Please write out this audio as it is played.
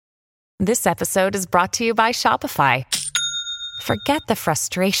This episode is brought to you by Shopify. Forget the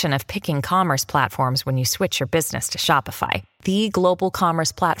frustration of picking commerce platforms when you switch your business to Shopify, the global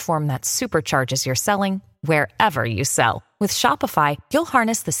commerce platform that supercharges your selling wherever you sell. With Shopify, you'll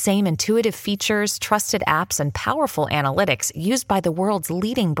harness the same intuitive features, trusted apps, and powerful analytics used by the world's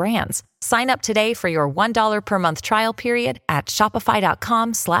leading brands. Sign up today for your $1 per month trial period at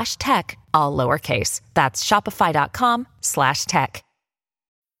shopify.com/tech, all lowercase. That's shopify.com/tech.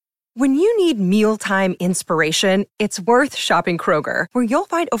 When you need mealtime inspiration, it's worth shopping Kroger, where you'll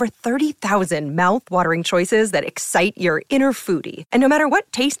find over 30,000 mouth-watering choices that excite your inner foodie. And no matter what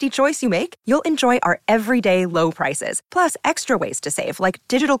tasty choice you make, you'll enjoy our everyday low prices, plus extra ways to save, like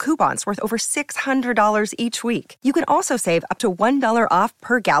digital coupons worth over $600 each week. You can also save up to $1 off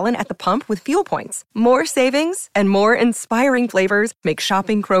per gallon at the pump with fuel points. More savings and more inspiring flavors make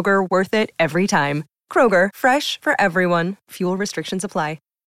shopping Kroger worth it every time. Kroger, fresh for everyone. Fuel restrictions apply.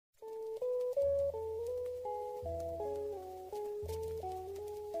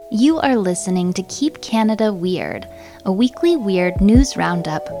 You are listening to Keep Canada Weird, a weekly weird news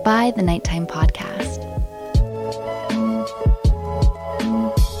roundup by the Nighttime Podcast.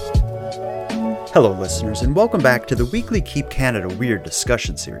 Hello, listeners, and welcome back to the weekly Keep Canada Weird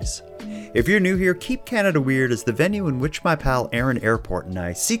discussion series. If you're new here, Keep Canada Weird is the venue in which my pal Aaron Airport and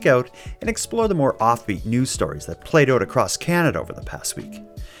I seek out and explore the more offbeat news stories that played out across Canada over the past week.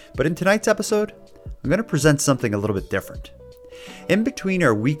 But in tonight's episode, I'm going to present something a little bit different. In between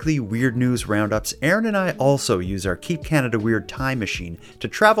our weekly weird news roundups, Aaron and I also use our Keep Canada Weird time machine to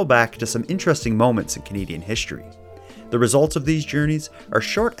travel back to some interesting moments in Canadian history. The results of these journeys are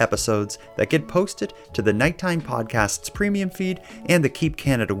short episodes that get posted to the Nighttime Podcast's premium feed and the Keep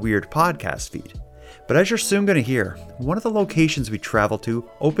Canada Weird podcast feed. But as you're soon going to hear, one of the locations we traveled to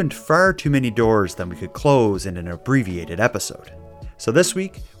opened far too many doors than we could close in an abbreviated episode. So this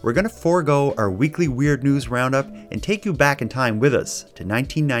week, we're going to forego our weekly weird news roundup and take you back in time with us to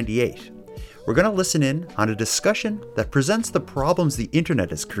 1998. We're going to listen in on a discussion that presents the problems the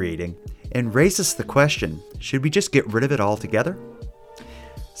internet is creating and raises the question, should we just get rid of it altogether?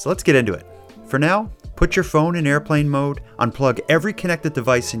 So let's get into it. For now, put your phone in airplane mode, unplug every connected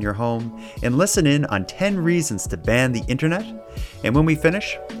device in your home, and listen in on 10 reasons to ban the internet. And when we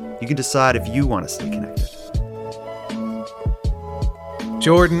finish, you can decide if you want to stay connected.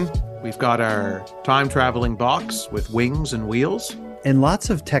 Jordan, we've got our time-traveling box with wings and wheels. And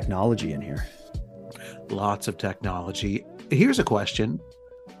lots of technology in here. Lots of technology. Here's a question.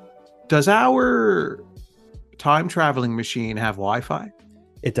 Does our time-traveling machine have Wi-Fi?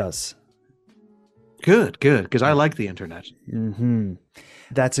 It does. Good, because I like the internet. Mm-hmm.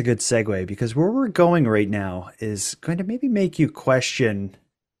 That's a good segue, because where we're going right now is going to maybe make you question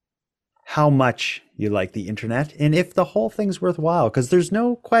how much you like the internet and if the whole thing's worthwhile, because there's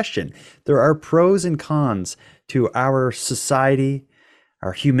no question there are pros and cons to our society,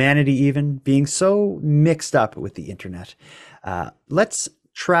 our humanity even, being so mixed up with the internet. Let's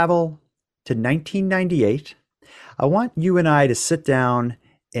travel to 1998. I want you and I to sit down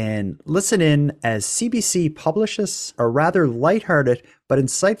and listen in as CBC publishes a rather lighthearted but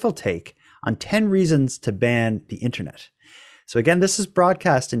insightful take on 10 reasons to ban the internet. So again, this is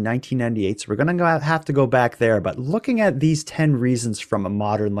broadcast in 1998, so we're going to have to go back there. But looking at these 10 reasons from a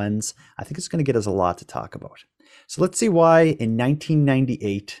modern lens, I think it's going to get us a lot to talk about. So let's see why in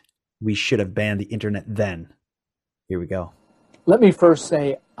 1998 we should have banned the internet then. Here we go. Let me first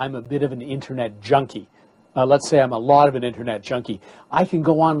say I'm a bit of an internet junkie. Let's say I'm a lot of an internet junkie. I can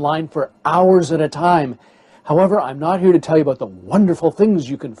go online for hours at a time. However, I'm not here to tell you about the wonderful things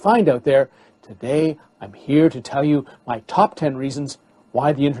you can find out there. Today, I'm here to tell you my top 10 reasons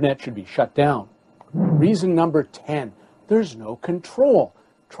why the internet should be shut down. Reason number 10, there's no control.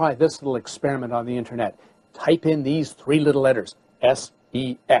 Try this little experiment on the internet. Type in these 3 little letters,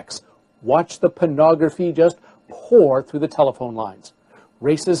 S-E-X. Watch the pornography just pour through the telephone lines.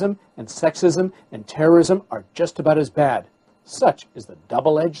 Racism and sexism and terrorism are just about as bad. Such is the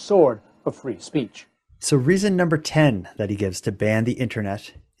double-edged sword of free speech. So reason number 10 that he gives to ban the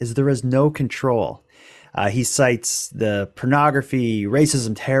internet is there is no control. He cites the pornography,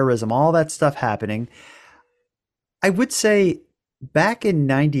 racism, terrorism, all that stuff happening. I would say back in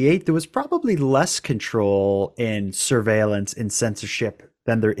 98, there was probably less control in surveillance and censorship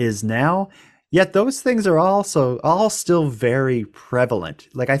than there is now. Yet those things are also all still very prevalent.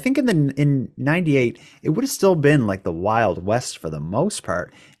 Like I think in 98, it would have still been like the Wild West for the most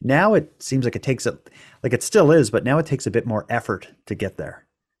part. Now it seems like like it still is, but now it takes a bit more effort to get there.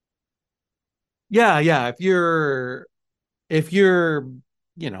 Yeah. If you're, a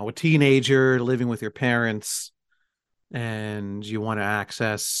teenager living with your parents, and you want to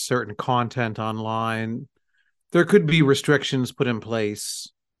access certain content online, there could be restrictions put in place.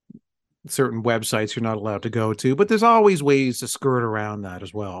 Certain websites you're not allowed to go to, but there's always ways to skirt around that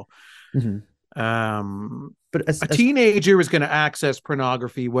as well. But A teenager is going to access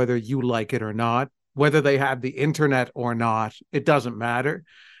pornography whether you like it or not, whether they have the internet or not. It doesn't matter.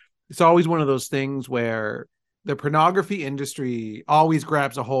 It's always one of those things where the pornography industry always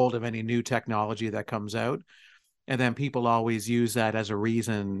grabs a hold of any new technology that comes out, and then people always use that as a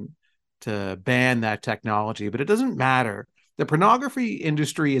reason to ban that technology. But it doesn't matter. The pornography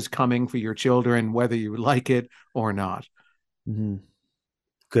industry is coming for your children, whether you like it or not.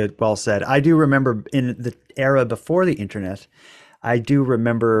 Good. Well said. I do remember in the era before the internet, I do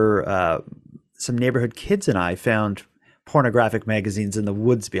remember some neighborhood kids and I found pornographic magazines in the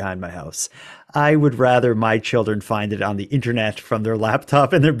woods behind my house. I would rather my children find it on the internet from their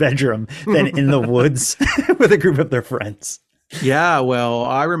laptop in their bedroom than in the woods with a group of their friends. Yeah, well,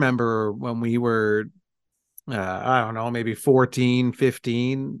 I remember when we were, I don't know, maybe 14,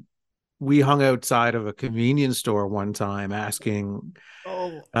 15, we hung outside of a convenience store one time asking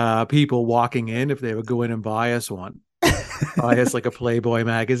people walking in if they would go in and buy us one. Buy us like a Playboy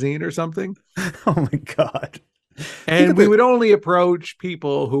magazine or something. Oh my God. And we would only approach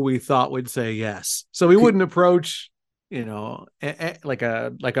people who we thought would say yes. So we wouldn't approach, like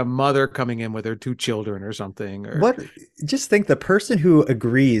a mother coming in with her 2 children or something. Or just think, the person who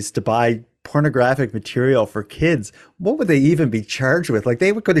agrees to buy pornographic material for kids, what would they even be charged with? Like,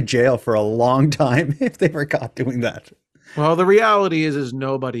 they would go to jail for a long time if they were caught doing that. Well, the reality is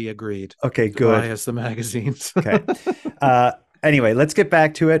nobody agreed. Okay, good. To buy us the magazines. Okay. Anyway, let's get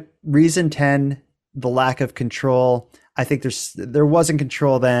back to it. Reason 10, the lack of control. I think there wasn't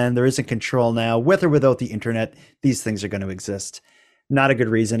control then. There isn't control now. With or without the internet, these things are going to exist. Not a good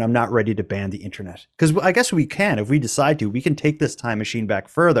reason. I'm not ready to ban the internet. Because I guess we can, if we decide to, we can take this time machine back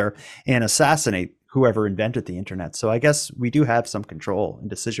further and assassinate whoever invented the internet. So I guess we do have some control and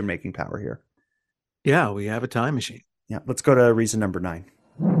decision-making power here. Yeah, we have a time machine. Yeah, let's go to reason number 9.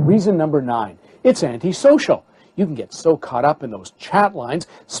 Reason number 9, it's antisocial. You can get so caught up in those chat lines,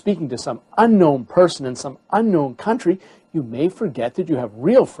 speaking to some unknown person in some unknown country, you may forget that you have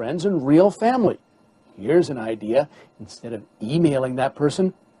real friends and real family. Here's an idea. Instead of emailing that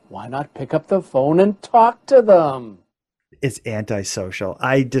person, why not pick up the phone and talk to them? It's antisocial.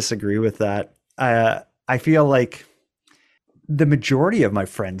 I disagree with that. I feel like the majority of my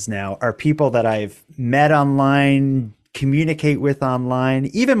friends now are people that I've met online, communicate with online,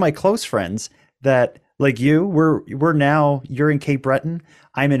 even my close friends that, like you, you're in Cape Breton,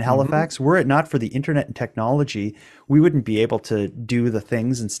 I'm in Halifax. Were it not for the internet and technology, we wouldn't be able to do the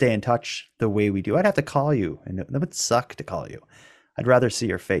things and stay in touch the way we do. I'd have to call you, and that would suck to call you. I'd rather see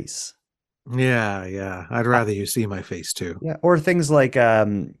your face. Yeah. I'd rather you see my face too. Yeah. Or things like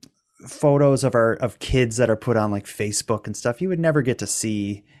photos of kids that are put on like Facebook and stuff. You would never get to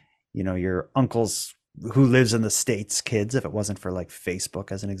see, your uncle's who lives in the States kids if it wasn't for like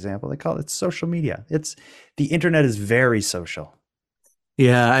Facebook as an example. They call it social media. The internet is very social.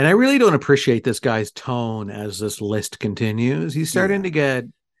 Yeah, and I really don't appreciate this guy's tone as this list continues. He's starting to get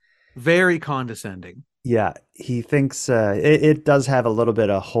very condescending. Yeah, he thinks it does have a little bit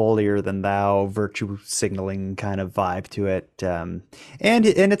of holier than thou virtue signaling kind of vibe to it. And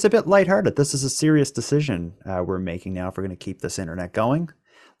it's a bit lighthearted. This is a serious decision we're making now if we're going to keep this internet going.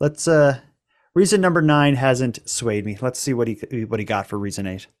 Let's reason number 9 hasn't swayed me. Let's see what he got for reason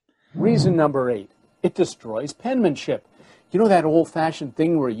 8. Reason number 8, it destroys penmanship. You know that old-fashioned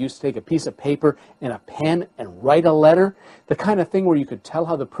thing where you used to take a piece of paper and a pen and write a letter? The kind of thing where you could tell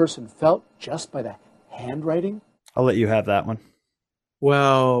how the person felt just by the handwriting? I'll let you have that one.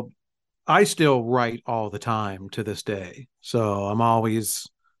 Well, I still write all the time to this day. So I'm always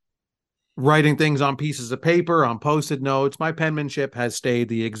writing things on pieces of paper, on Post-it notes. My penmanship has stayed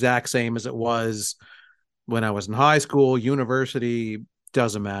the exact same as it was when I was in high school, university,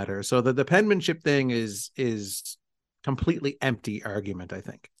 doesn't matter. So the penmanship thing is completely empty argument, I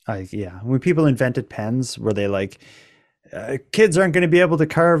think. Yeah. When people invented pens, were they like, kids aren't going to be able to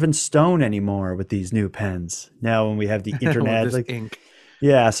carve in stone anymore with these new pens. Now when we have the internet, like ink.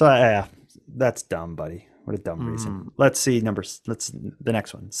 Yeah. So that's dumb, buddy. What a dumb reason. Let's see the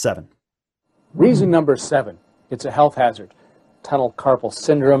next one. 7. Reason number 7, it's a health hazard. Tunnel carpal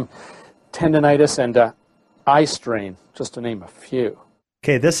syndrome, tendonitis, and eye strain, just to name a few.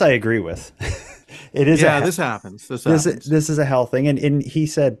 Okay, this I agree with. It is. Yeah, this happens. This is a health thing. And he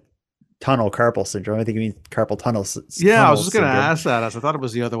said tunnel carpal syndrome. I think he means carpal tunnel. Yeah, I was just going to ask that. I thought it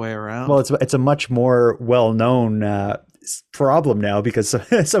was the other way around. Well, it's a much more well-known problem now because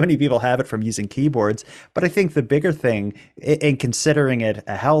so many people have it from using keyboards. But I think the bigger thing, in considering it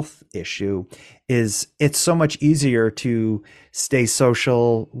a health issue, is it's so much easier to stay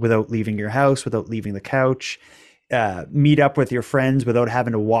social without leaving your house, without leaving the couch, meet up with your friends without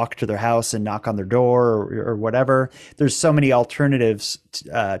having to walk to their house and knock on their door or whatever. There's so many alternatives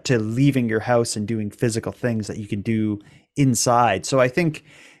to leaving your house and doing physical things that you can do inside. So I think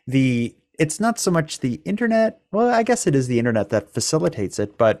it's not so much the internet. Well, I guess it is the internet that facilitates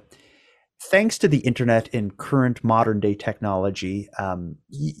it, but thanks to the internet and current modern day technology,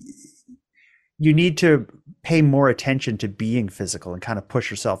 you need to pay more attention to being physical and kind of push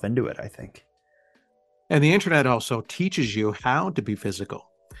yourself into it, I think. And the internet also teaches you how to be physical.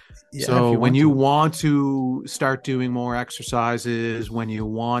 Yeah, so when you want to start doing more exercises, when you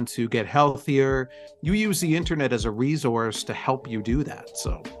want to get healthier, you use the internet as a resource to help you do that.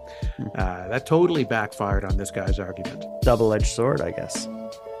 So that totally backfired on this guy's argument. Double-edged sword, I guess.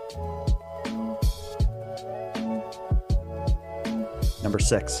 Number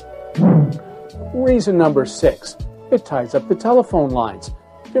 6. Reason number 6. It ties up the telephone lines.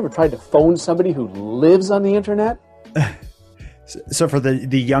 Have you ever tried to phone somebody who lives on the internet? So for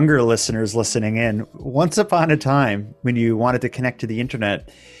the younger listeners listening in, once upon a time when you wanted to connect to the internet,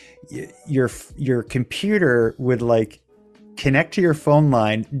 your computer would like connect to your phone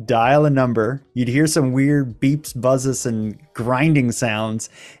line, dial a number, you'd hear some weird beeps, buzzes, and grinding sounds,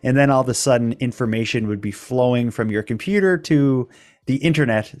 and then all of a sudden information would be flowing from your computer to the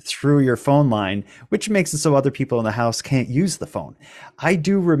internet through your phone line, which makes it so other people in the house can't use the phone. I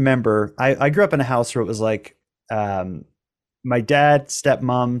do remember, I grew up in a house where it was like my dad,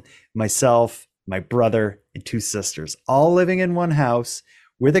 stepmom, myself, my brother, and 2 sisters, all living in one house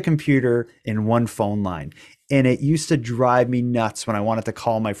with a computer and one phone line. And it used to drive me nuts when I wanted to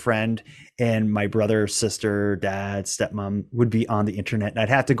call my friend and my brother, sister, dad, stepmom would be on the internet. And I'd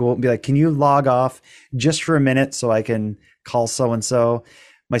have to go and be like, can you log off just for a minute so I can call so-and-so?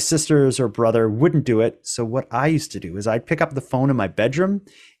 My sisters or brother wouldn't do it. So what I used to do is I'd pick up the phone in my bedroom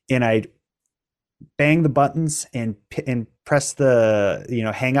and I'd bang the buttons and press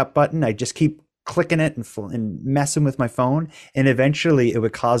the hang up button. I just keep clicking it and messing with my phone, and eventually it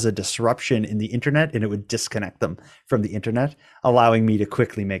would cause a disruption in the internet and it would disconnect them from the internet, allowing me to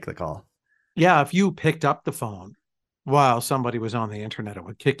quickly make the call. Yeah, if you picked up the phone while somebody was on the internet, it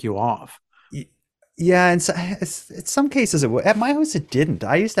would kick you off. Yeah, and so, in some cases at my house it didn't.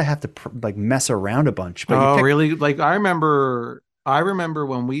 I used to have to mess around a bunch. But really? Like I remember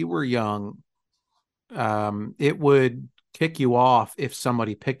when we were young, it would kick you off if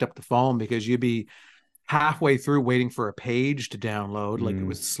somebody picked up the phone because you'd be halfway through waiting for a page to download. Like it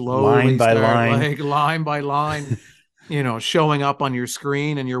was slowly line by line, showing up on your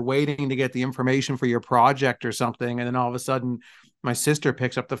screen, and you're waiting to get the information for your project or something. And then all of a sudden my sister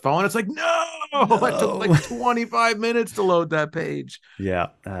picks up the phone. It's like, no! It took like 25 minutes to load that page. Yeah.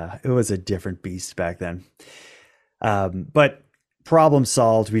 It was a different beast back then. But problem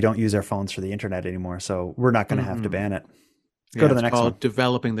solved. We don't use our phones for the internet anymore, so we're not going to have to ban it. Go to the next one.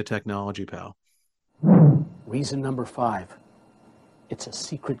 Developing the technology, pal. Reason number 5. It's a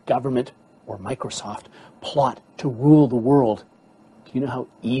secret government or Microsoft plot to rule the world. Do you know how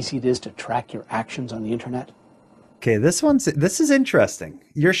easy it is to track your actions on the internet? Okay, this is interesting.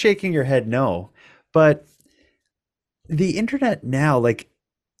 You're shaking your head no, but the internet now,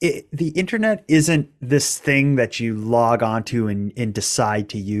 the internet isn't this thing that you log onto and decide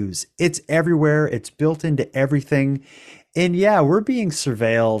to use. It's everywhere. It's built into everything. And yeah, we're being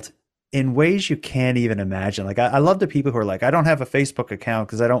surveilled in ways you can't even imagine. Like I love the people who are like, I don't have a Facebook account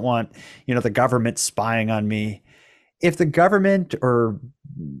because I don't want, the government spying on me. If the government or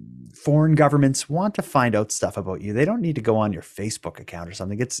foreign governments want to find out stuff about you, they don't need to go on your Facebook account or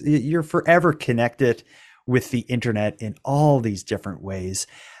something. You're forever connected with the internet in all these different ways.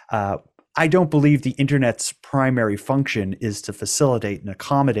 I don't believe the internet's primary function is to facilitate and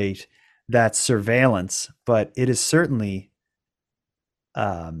accommodate that surveillance, but it is certainly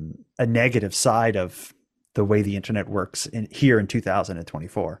a negative side of the way the internet works here in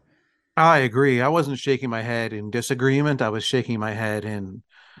 2024. I agree. I wasn't shaking my head in disagreement. I was shaking my head in,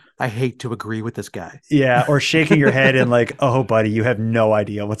 I hate to agree with this guy. Yeah, or shaking your head in like, oh, buddy, you have no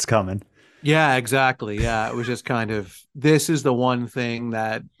idea what's coming. Yeah, exactly. Yeah, it was just kind of, this is the one thing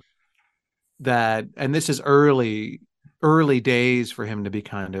that, and this is early days for him to be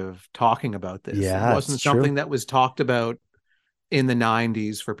kind of talking about this. Yeah, it wasn't something that was talked about in the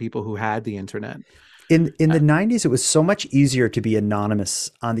 90s for people who had the internet. In the 90s, it was so much easier to be anonymous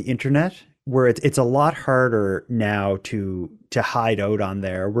on the internet where it's a lot harder now to hide out on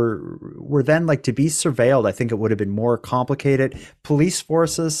there. We're then like to be surveilled. I think it would have been more complicated. Police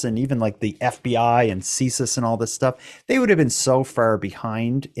forces and even like the FBI and CSIS and all this stuff, they would have been so far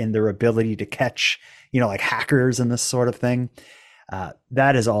behind in their ability to catch, like hackers and this sort of thing.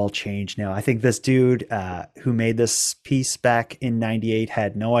 That has all changed now. I think this dude who made this piece back in '98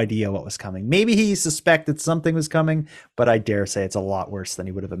 had no idea what was coming. Maybe he suspected something was coming, but I dare say it's a lot worse than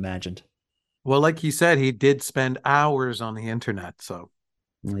he would have imagined. Well, like he said, he did spend hours on the internet. So,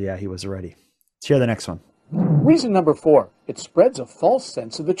 yeah, he was ready. Let's hear the next one. Reason number 4, it spreads a false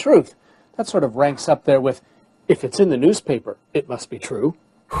sense of the truth. That sort of ranks up there with, if it's in the newspaper, it must be true.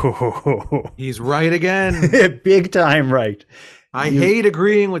 He's right again. Big time right. I hate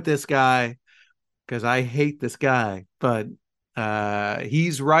agreeing with this guy because I hate this guy, but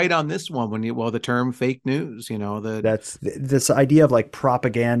he's right on this one the term fake news, that's this idea of like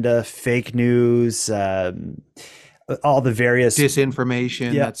propaganda, fake news, all the various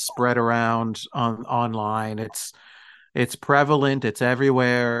disinformation that's spread around online. It's prevalent. It's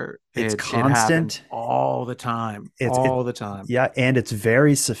everywhere. It's constant. It all the time. All the time. Yeah. And it's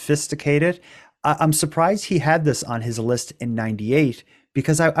very sophisticated. I'm surprised he had this on his list in '98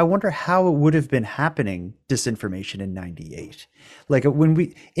 because I wonder how it would have been happening, disinformation in '98. Like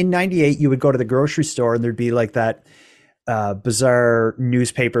in '98, you would go to the grocery store and there'd be like that bizarre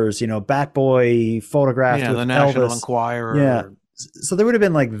newspapers, Bat Boy photographed with the National Elvis. Enquirer. Yeah. So there would have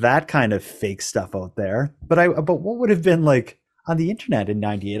been like that kind of fake stuff out there. But what would have been like on the internet in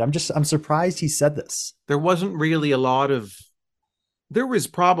 '98? I'm surprised he said this. There wasn't really there was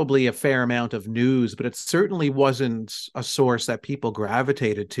probably a fair amount of news, but it certainly wasn't a source that people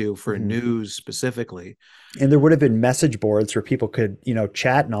gravitated to for news specifically. And there would have been message boards where people could,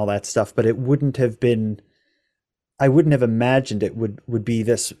 chat and all that stuff, but it wouldn't have been, I wouldn't have imagined it would be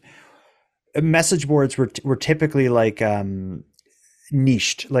this. Message boards were typically like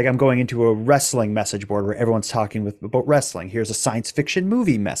niched. Like I'm going into a wrestling message board where everyone's talking about wrestling. Here's a science fiction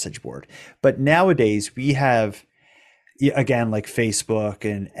movie message board. But nowadays we have, again, like Facebook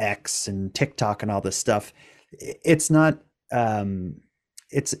and X and TikTok and all this stuff, it's not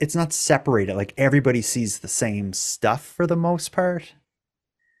it's not separated. Like everybody sees the same stuff for the most part.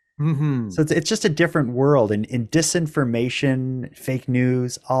 Mm-hmm. So it's just a different world. And in disinformation, fake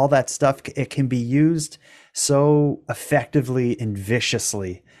news, all that stuff, it can be used so effectively and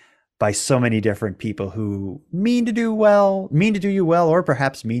viciously by so many different people who mean to do you well, or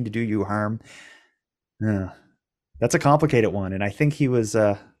perhaps mean to do you harm. That's a complicated one. And I think he was,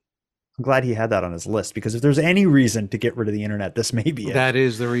 I'm glad he had that on his list, because if there's any reason to get rid of the internet, this may be it. That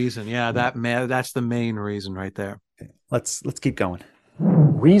is the reason. Yeah, that's the main reason right there. Okay. Let's keep going.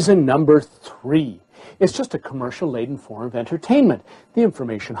 Reason number 3. It's just a commercial-laden form of entertainment. The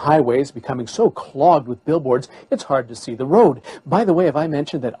information highway is becoming so clogged with billboards, it's hard to see the road. By the way, have I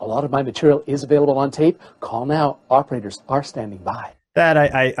mentioned that a lot of my material is available on tape? Call now. Operators are standing by. That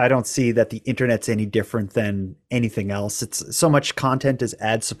I don't see that the internet's any different than anything else. It's so much content is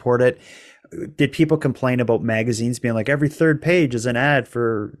ad supported. Did people complain about magazines being like every third page is an ad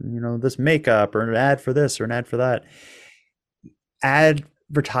for, this makeup, or an ad for this or an ad for that?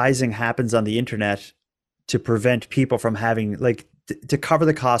 Advertising happens on the internet to prevent people from having to cover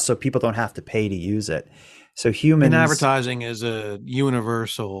the cost so people don't have to pay to use it. So humans, and advertising is a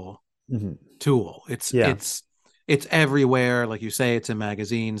universal tool. It's everywhere. Like you say, it's in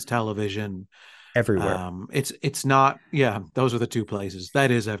magazines, television, everywhere. It's not. Yeah, those are the two places.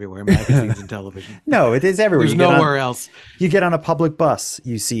 That is everywhere, magazines and television. No, it is everywhere. There's nowhere else. You get on a public bus,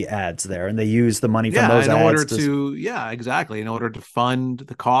 you see ads there, and they use the money from those ads. Exactly. In order to fund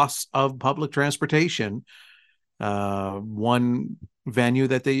the costs of public transportation, one venue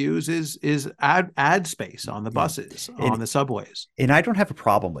that they use is ad space on the buses, on the subways. And I don't have a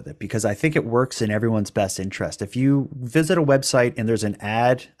problem with it, because I think it works in everyone's best interest. If you visit a website and there's an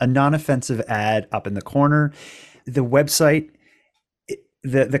ad, a non-offensive ad up in the corner, the website,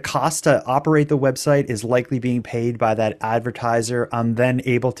 the cost to operate the website is likely being paid by that advertiser. I'm then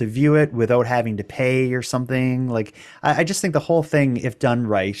able to view it without having to pay or something. Like, I just think the whole thing, if done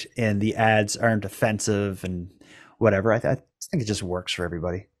right and the ads aren't offensive and whatever, I think it just works for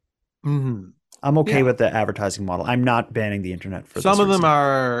everybody. Mm-hmm. I'm okay with the advertising model. I'm not banning the internet for some this of reason. them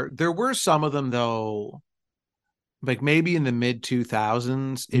are. There were some of them though, like maybe in the mid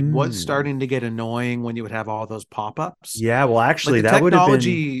 2000s, it was starting to get annoying when you would have all those pop-ups. Yeah, well, actually, like that would have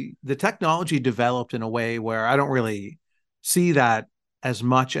been. The technology developed in a way where I don't really see that as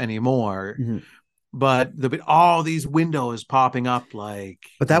much anymore. Mm-hmm. but all these windows popping up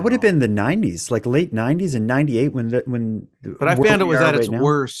But that would have been the 90s, like late 90s and 98 when but I where found it we was are at right its now.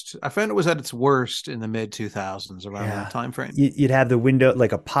 worst. I found it was at its worst in the mid 2000s around Yeah. that time frame. You'd have the window,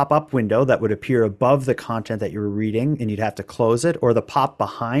 like a pop-up window that would appear above the content that you were reading, and you'd have to close it, or the pop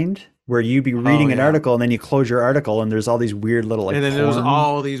behind where you'd be Oh reading an yeah. article and then you close your article and there's all these weird little like And then there was porn.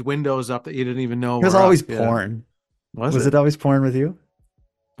 all these windows up that you didn't even know It was were up. always Yeah. porn. Was Was it? it always porn with you?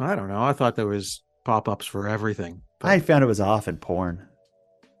 I don't know. I thought there was pop-ups for everything. I But found it was often porn.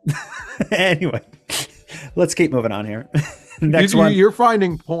 Anyway, let's keep moving on here. Next one. you're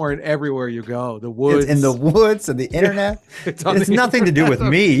finding porn everywhere you go. The woods. It's in the woods and the internet. It's It's nothing to do with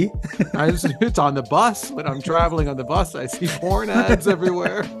me. It's on the bus. When I'm traveling on the bus, I see porn ads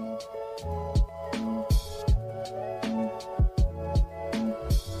everywhere.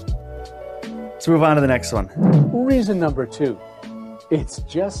 Let's move on to the next one. Reason number 2, it's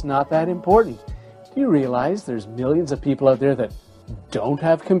just not that important. Do you realize there's millions of people out there that don't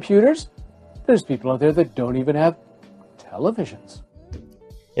have computers? There's people out there that don't even have televisions.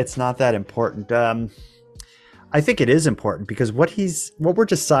 It's not that important. I think it is important because what we're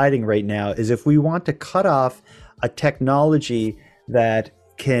deciding right now is if we want to cut off a technology that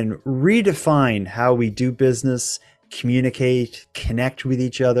can redefine how we do business, communicate, connect with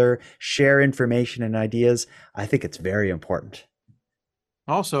each other, share information and ideas. I think it's very important.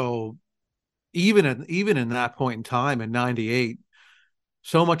 Also, even in that point in time in 98,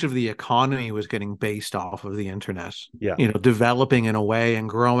 so much of the economy was getting based off of the internet. Yeah. Developing in a way and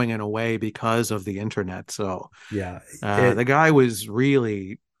growing in a way because of the internet. So Yeah. the guy was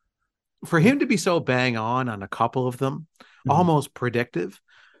really, for him to be so bang on a couple of them, almost predictive,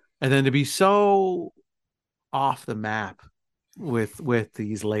 and then to be so off the map with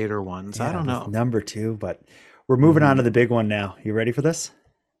these later ones. I don't know. Number 2, but we're moving on to the big one now. You ready for this?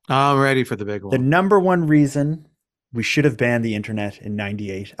 I'm ready for the big The one. number one reason we should have banned the internet in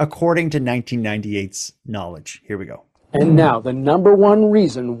 98, according to 1998's knowledge. Here we go. And now, the number one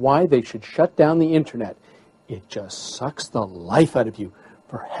reason why they should shut down the internet. It just sucks the life out of you.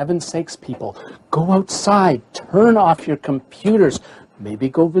 For heaven's sakes, people, go outside, turn off your computers, maybe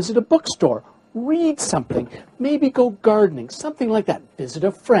go visit a bookstore, read something, maybe go gardening, something like that. Visit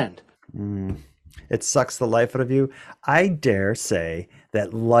a friend. It sucks the life out of you. I dare say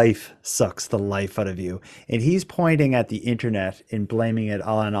that life sucks the life out of you. And he's pointing at the internet and blaming it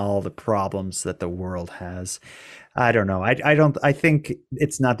on all the problems that the world has. I don't know. I think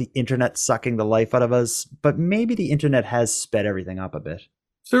it's not the internet sucking the life out of us, but maybe the internet has sped everything up a bit.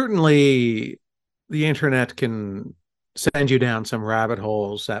 Certainly, the internet can send you down some rabbit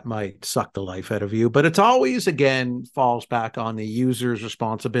holes that might suck the life out of you, but it's always, again, falls back on the user's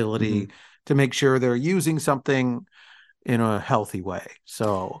responsibility to make sure they're using something in a healthy way.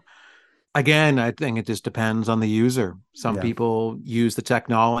 So again, I think it just depends on the user. Some people use the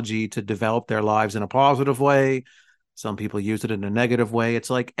technology to develop their lives in a positive way. Some people use it in a negative way. It's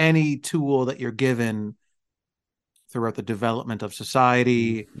like any tool that you're given throughout the development of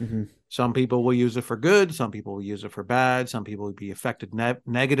society. Some people will use it for good. Some people will use it for bad. Some people will be affected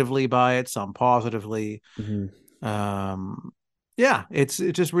negatively by it, some positively. It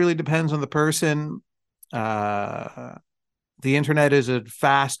just really depends on the person. The internet is a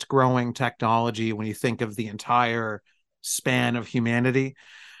fast growing technology when you think of the entire span of humanity,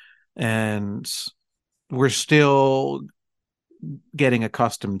 and we're still getting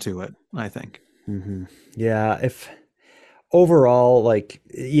accustomed to it, I think. Yeah, if overall,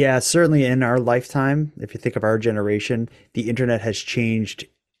 certainly in our lifetime, if you think of our generation, the internet has changed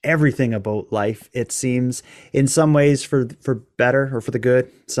everything about life. It seems in some ways for better or for the good,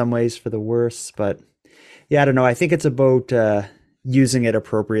 some ways for the worse. But yeah, I don't know. I think it's about using it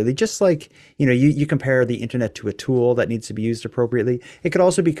appropriately. Just like, you compare the internet to a tool that needs to be used appropriately. It could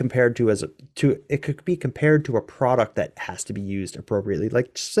also be compared to a product that has to be used appropriately.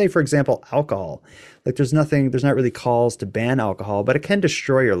 Like, say, for example, alcohol. Like, there's not really calls to ban alcohol, but it can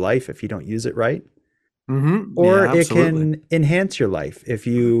destroy your life if you don't use it right. Or it can enhance your life if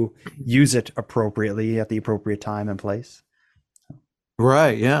you use it appropriately at the appropriate time and place.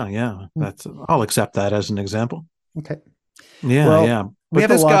 Right. Yeah. I'll accept that as an example. Okay. Yeah. Well, yeah. We But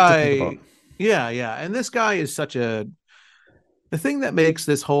have a this lot to guy, think about. yeah. And this guy is the thing that makes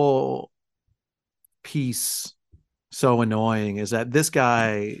this whole piece so annoying is that this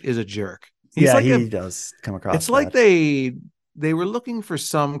guy is a jerk. He does come across. It's like they were looking for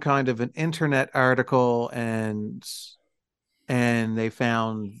some kind of an internet article and they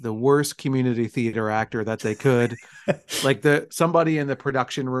found the worst community theater actor that they could. Like somebody in the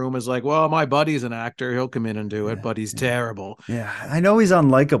production room is like, well, my buddy's an actor, he'll come in and do it, but he's terrible. Yeah, I know he's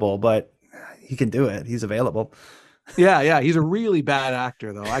unlikable, but he can do it. He's available. Yeah. He's a really bad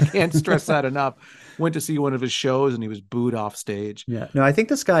actor, though. I can't stress that enough. Went to see one of his shows and he was booed off stage. Yeah. No, I think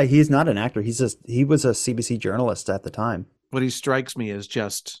this guy, he's not an actor. He was a CBC journalist at the time. But he strikes me as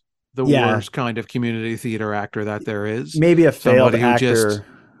just the worst kind of community theater actor that there is. Maybe a failed actor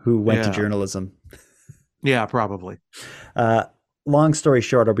who went to journalism. Yeah, probably. Long story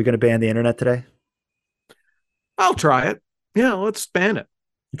short, are we going to ban the internet today? I'll try it. Yeah, let's ban it.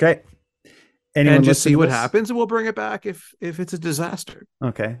 Okay. And just see what happens, and we'll bring it back if it's a disaster.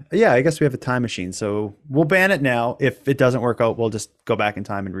 Okay. Yeah, I guess we have a time machine, so we'll ban it now. If it doesn't work out, we'll just go back in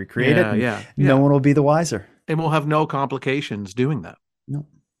time and recreate it. And no one will be the wiser. And we'll have no complications doing that. No.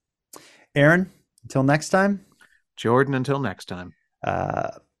 Aaron, until next time. Jordan, until next time.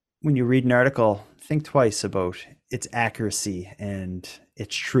 When you read an article, think twice about its accuracy and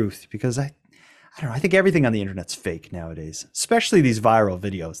its truth, because I don't know, I think everything on the internet's fake nowadays, especially these viral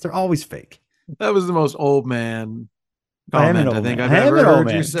videos. They're always fake. That was the most old man comment I think I've ever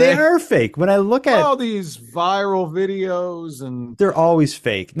heard you say. They are fake. When I look at all these viral videos, and they're always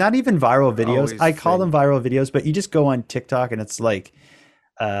fake. Not even viral videos. I call them viral videos, but you just go on TikTok and it's like,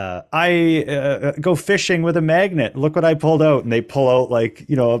 I go fishing with a magnet. Look what I pulled out. And they pull out like,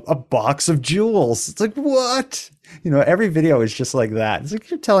 a box of jewels. It's like, what? Every video is just like that. It's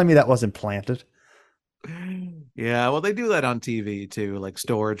like, you're telling me that wasn't planted. Yeah, well, they do that on TV too, like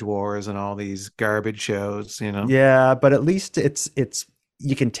Storage Wars and all these garbage shows, Yeah, but at least it's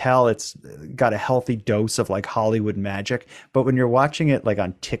you can tell it's got a healthy dose of like Hollywood magic. But when you're watching it like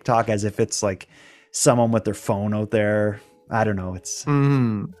on TikTok as if it's like someone with their phone out there, I don't know. It's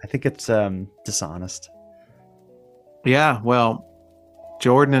I think it's dishonest. Yeah, well,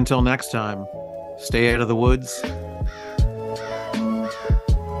 Jordan, until next time, stay out of the woods.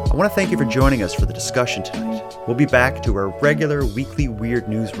 I want to thank you for joining us for the discussion tonight. We'll be back to our regular weekly weird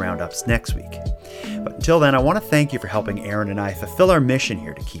news roundups next week. But until then, I want to thank you for helping Aaron and I fulfill our mission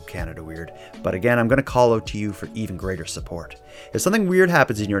here to keep Canada weird. But again, I'm going to call out to you for even greater support. If something weird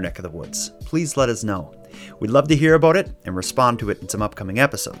happens in your neck of the woods, please let us know. We'd love to hear about it and respond to it in some upcoming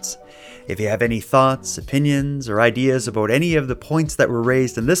episodes. If you have any thoughts, opinions, or ideas about any of the points that were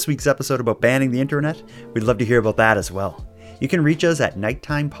raised in this week's episode about banning the internet, we'd love to hear about that as well. You can reach us at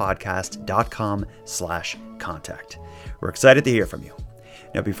nighttimepodcast.com/contact. We're excited to hear from you.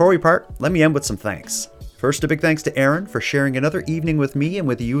 Now, before we part, let me end with some thanks. First, a big thanks to Aaron for sharing another evening with me and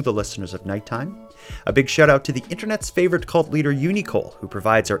with you, the listeners of Nighttime. A big shout out to the internet's favorite cult leader, Unicole, who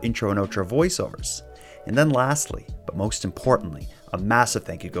provides our intro and outro voiceovers. And then lastly, but most importantly, a massive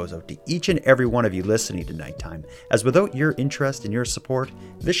thank you goes out to each and every one of you listening to Nighttime, as without your interest and your support,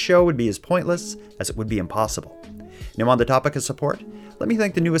 this show would be as pointless as it would be impossible. Now, on the topic of support, let me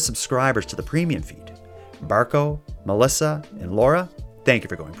thank the newest subscribers to the premium feed. Barco, Melissa, and Laura, thank you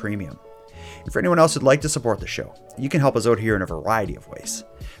for going premium. And for anyone else who'd like to support the show, you can help us out here in a variety of ways.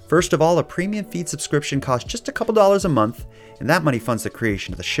 First of all, a premium feed subscription costs just a couple dollars a month, and that money funds the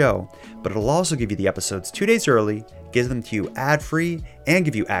creation of the show, but it'll also give you the episodes 2 days early, give them to you ad-free, and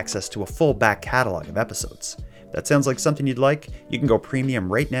give you access to a full back catalog of episodes. If that sounds like something you'd like, you can go premium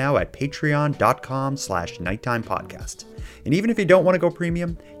right now at patreon.com/nighttimepodcast. And even if you don't want to go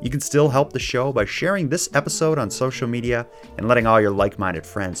premium, you can still help the show by sharing this episode on social media and letting all your like-minded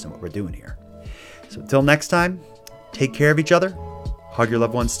friends know what we're doing here. So until next time, take care of each other, hug your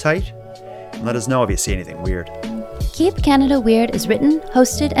loved ones tight, and let us know if you see anything weird. Keep Canada Weird is written,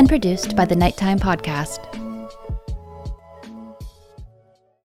 hosted, and produced by the Nighttime Podcast.